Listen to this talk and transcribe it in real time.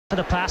For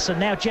the pass, and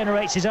now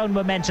generates his own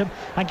momentum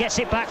and gets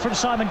it back from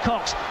Simon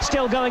Cox.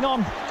 Still going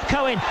on.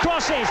 Cohen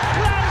crosses,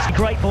 lands.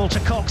 Great ball to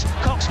Cox.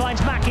 Cox finds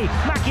Mackie.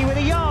 Mackie with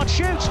a yard,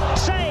 shoots,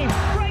 save,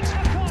 breaks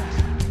for Cox.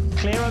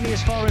 Clear only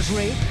as far as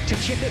Reed to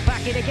chip it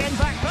back in again,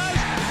 back post.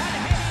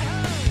 And heading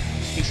home.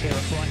 He's here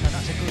at Brighton, and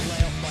that's a good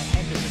layoff by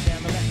Henderson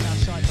down the left-hand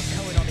side for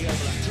Cohen on the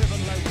overlap.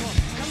 Driven low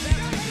cross, comes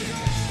out.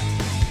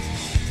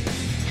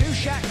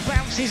 Kushak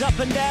bounces up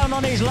and down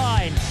on his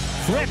line.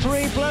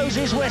 Referee blows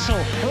his whistle.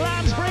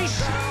 Lansbury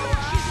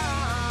smashes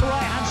the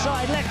right-hand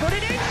side, left-footed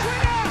in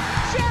swinger.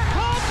 Jack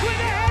Hobbs with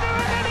a header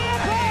and a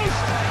near post.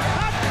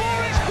 And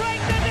Forest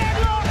break the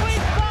deadlock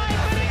with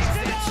 5 minutes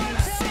to go.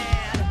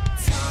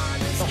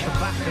 Off the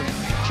back of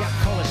Jack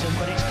Collison,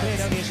 but it's cleared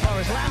only as far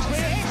as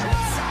Lansbury. It's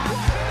one.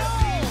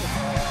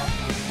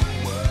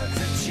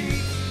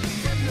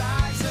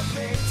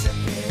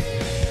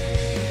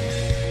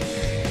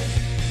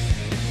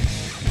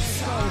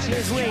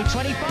 Here's Reed,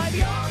 25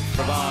 yards.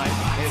 Provide.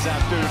 Here's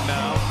Abdoun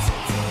now.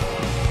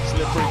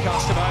 Slippery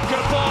customer.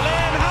 Good ball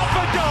in.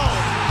 Halford goal.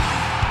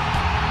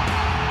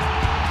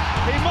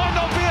 He might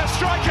not be a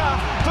striker,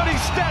 but he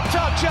stepped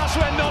up just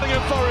when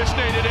Nottingham Forest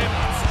needed him.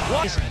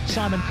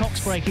 Simon Cox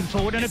breaking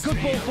forward, and a good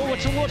ball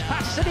forward towards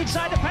Patterson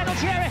inside the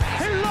penalty area,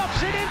 who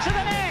lobs it into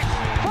the net.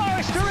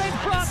 Forest are in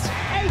front.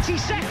 80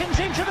 seconds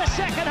into the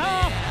second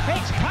half.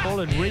 It's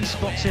ball, and Reed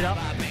spots it up.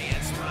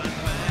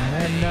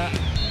 And then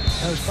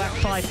goes back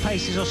 5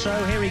 paces or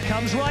so. Here he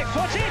comes,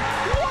 right-footed.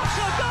 What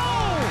a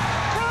goal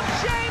from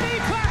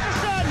Jamie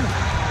Patterson!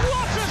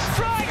 What a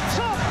strike,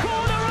 top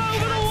corner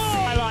over the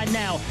wall. Line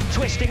now,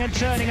 twisting and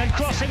turning and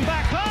crossing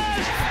back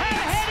post, and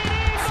headed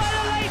in by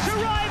the late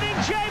arriving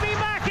Jamie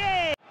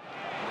Mackie.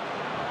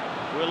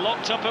 We're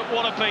locked up at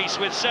 1 apiece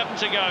with 7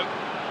 to go.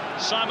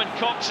 Simon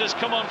Cox has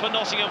come on for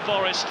Nottingham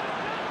Forest.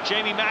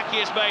 Jamie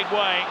Mackie has made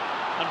way,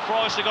 and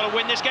Forest have got to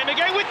win this game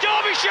again with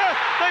Derbyshire.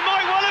 They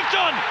might well have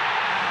done.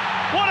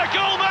 What a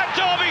goal, Matt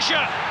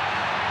Derbyshire!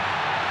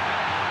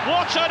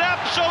 What an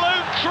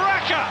absolute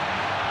cracker!